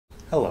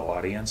Hello,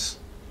 audience.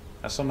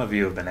 Now, some of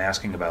you have been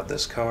asking about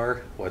this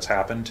car, what's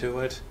happened to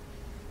it.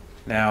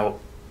 Now,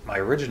 my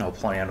original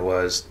plan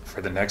was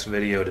for the next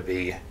video to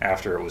be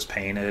after it was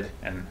painted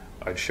and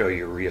I'd show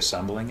you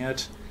reassembling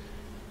it.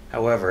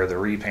 However, the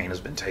repaint has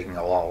been taking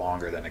a lot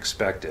longer than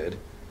expected.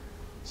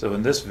 So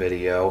in this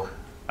video,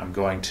 I'm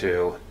going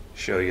to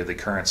show you the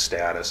current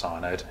status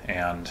on it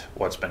and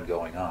what's been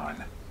going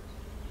on.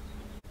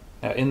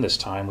 Now, in this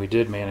time, we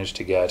did manage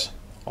to get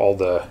all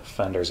the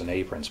fenders and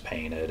aprons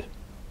painted.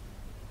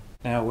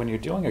 Now, when you're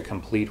doing a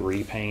complete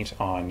repaint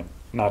on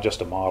not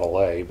just a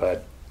Model A,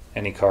 but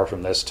any car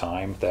from this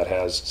time that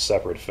has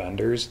separate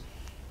fenders,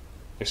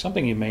 there's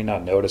something you may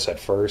not notice at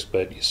first,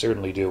 but you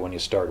certainly do when you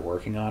start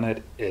working on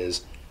it,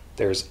 is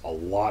there's a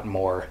lot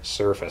more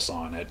surface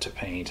on it to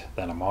paint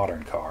than a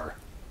modern car.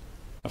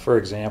 For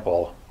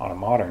example, on a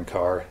modern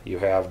car, you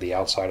have the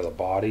outside of the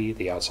body,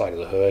 the outside of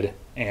the hood,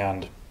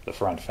 and the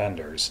front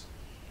fenders.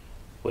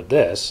 With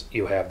this,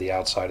 you have the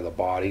outside of the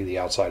body, the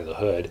outside of the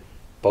hood,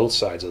 both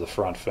sides of the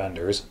front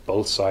fenders,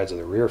 both sides of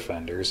the rear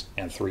fenders,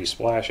 and 3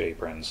 splash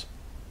aprons.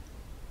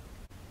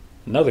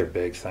 Another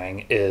big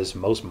thing is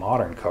most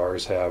modern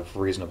cars have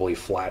reasonably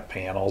flat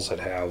panels that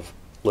have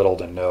little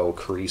to no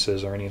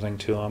creases or anything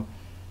to them.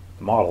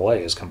 The Model A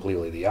is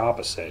completely the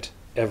opposite.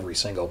 Every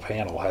single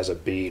panel has a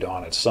bead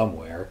on it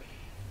somewhere,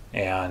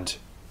 and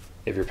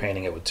if you're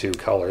painting it with 2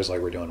 colors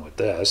like we're doing with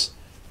this,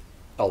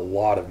 a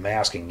lot of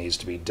masking needs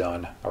to be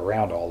done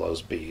around all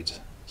those beads.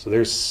 So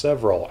there's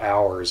several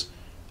hours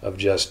of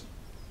just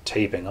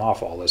taping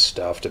off all this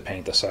stuff to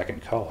paint the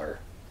second color.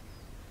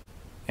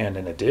 And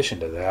in addition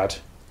to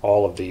that,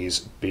 all of these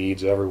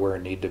beads everywhere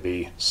need to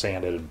be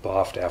sanded and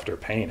buffed after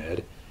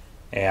painted,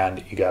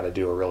 and you got to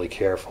do it really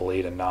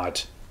carefully to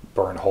not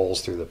burn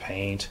holes through the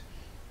paint.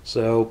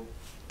 So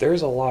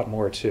there's a lot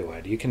more to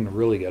it. You can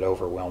really get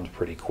overwhelmed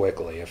pretty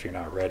quickly if you're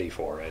not ready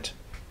for it.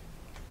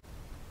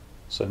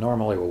 So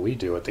normally what we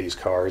do with these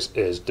cars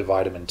is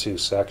divide them in 2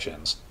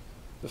 sections.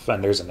 The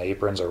fenders and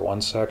aprons are one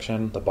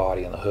section, the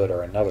body and the hood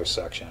are another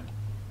section.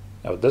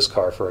 Now with this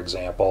car, for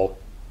example,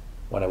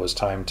 when it was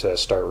time to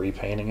start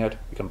repainting it,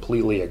 we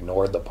completely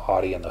ignored the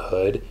body and the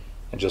hood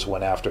and just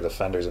went after the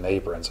fenders and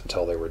aprons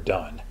until they were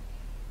done,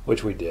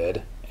 which we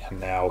did, and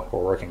now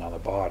we're working on the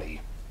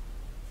body.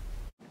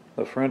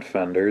 The front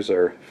fenders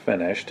are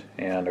finished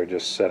and are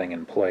just setting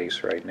in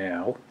place right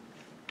now.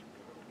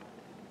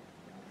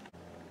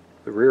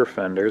 The rear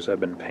fenders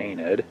have been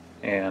painted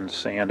and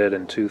sanded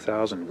in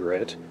 2000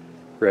 grit,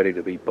 ready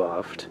to be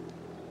buffed.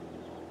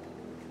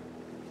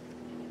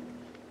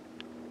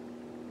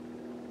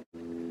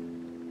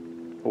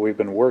 We've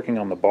been working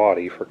on the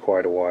body for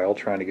quite a while,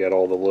 trying to get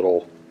all the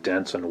little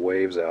dents and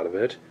waves out of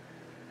it,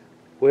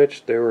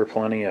 which there were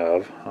plenty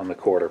of on the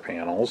quarter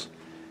panels,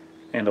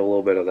 and a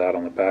little bit of that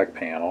on the back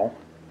panel.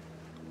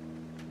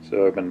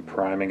 So I've been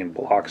priming and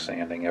block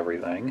sanding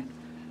everything.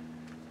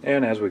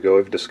 And as we go,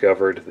 we've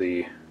discovered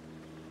the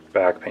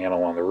back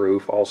panel on the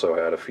roof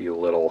also had a few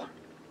little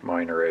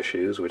minor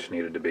issues which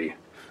needed to be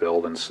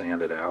filled and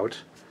sanded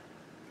out.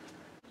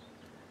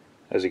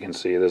 As you can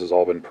see, this has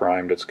all been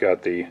primed. It's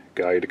got the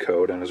guide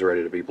coat and is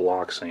ready to be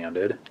block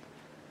sanded.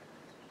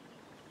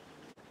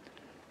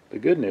 The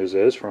good news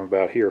is, from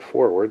about here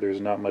forward,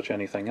 there's not much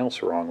anything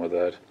else wrong with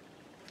it.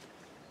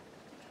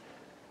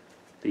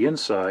 The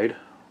inside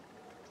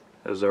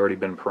has already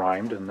been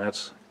primed, and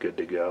that's good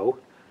to go.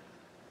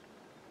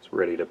 It's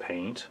ready to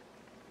paint.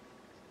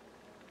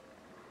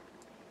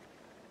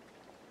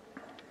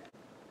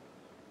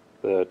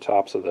 The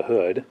tops of the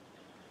hood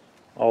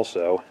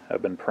also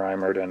have been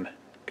primered and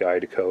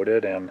guide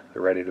coated, and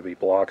they're ready to be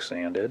block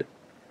sanded.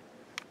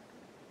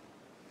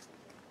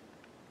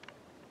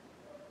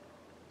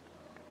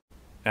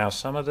 Now,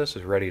 some of this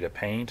is ready to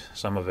paint,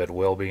 some of it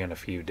will be in a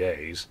few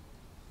days.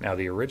 Now,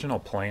 the original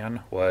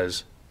plan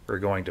was we're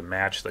going to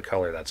match the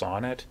color that's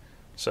on it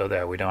so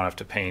that we don't have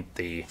to paint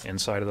the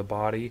inside of the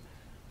body,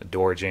 the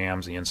door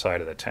jambs, the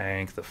inside of the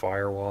tank, the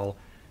firewall.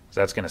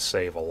 That's going to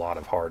save a lot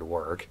of hard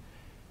work,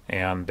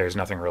 and there's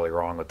nothing really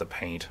wrong with the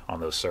paint on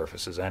those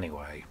surfaces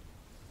anyway.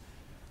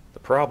 The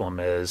problem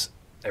is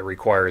it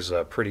requires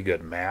a pretty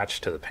good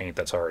match to the paint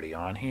that's already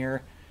on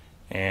here,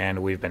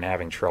 and we've been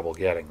having trouble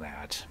getting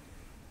that.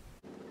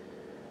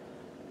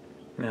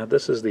 Now,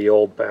 this is the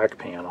old back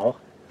panel.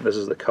 This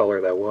is the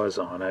color that was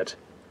on it.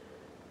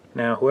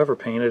 Now, whoever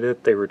painted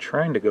it, they were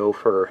trying to go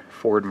for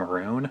Ford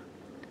Maroon,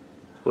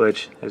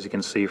 which, as you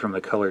can see from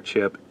the color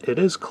chip, it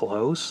is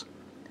close.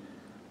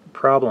 The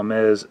problem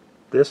is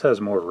this has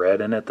more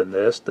red in it than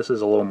this. This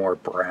is a little more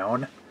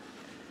brown.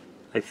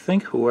 I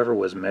think whoever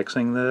was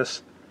mixing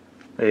this,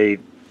 they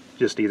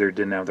just either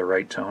didn't have the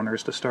right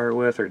toners to start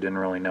with or didn't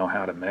really know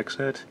how to mix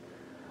it.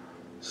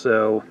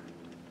 So,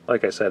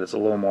 like I said, it's a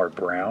little more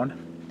brown.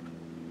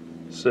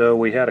 So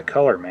we had a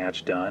color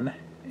match done,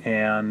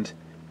 and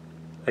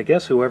I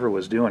guess whoever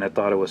was doing it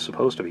thought it was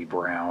supposed to be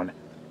brown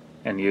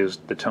and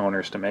used the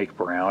toners to make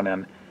brown,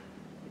 and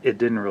it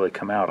didn't really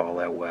come out all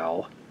that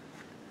well.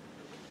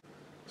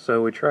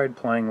 So we tried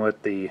playing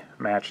with the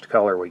matched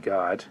color we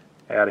got,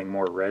 adding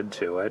more red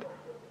to it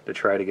to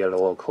try to get it a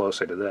little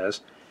closer to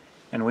this,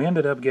 and we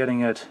ended up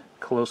getting it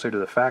closer to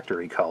the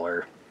factory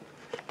color.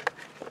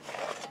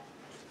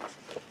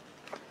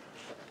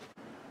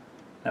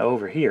 Now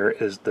over here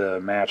is the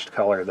matched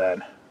color that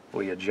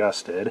we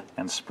adjusted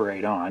and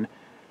sprayed on,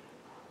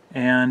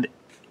 and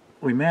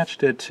we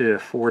matched it to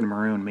Ford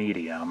Maroon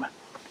Medium.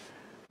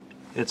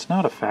 It's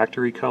not a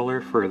factory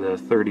color for the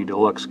 30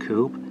 Deluxe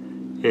Coupe.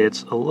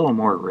 It's a little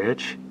more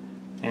rich,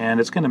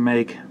 and it's going to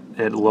make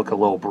it look a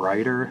little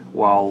brighter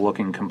while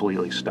looking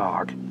completely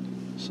stock.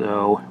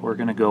 So we're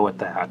going to go with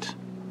that.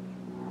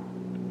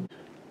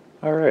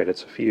 Alright,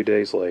 it's a few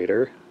days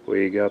later.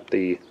 We got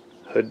the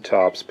hood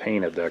tops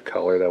painted that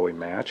color that we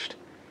matched,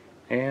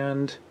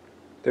 and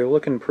they're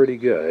looking pretty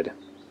good.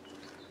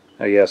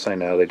 Now, yes, I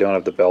know they don't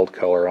have the belt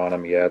color on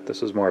them yet.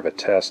 This is more of a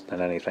test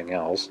than anything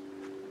else.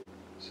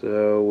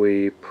 So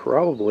we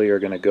probably are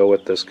going to go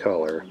with this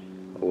color.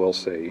 We'll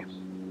see.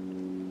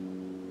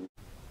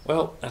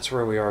 Well, that's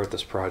where we are with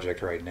this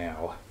project right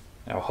now.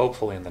 Now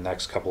hopefully in the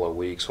next couple of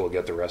weeks we'll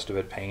get the rest of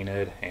it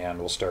painted and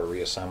we'll start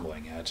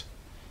reassembling it.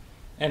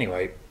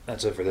 Anyway,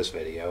 that's it for this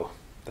video.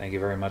 Thank you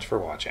very much for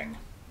watching.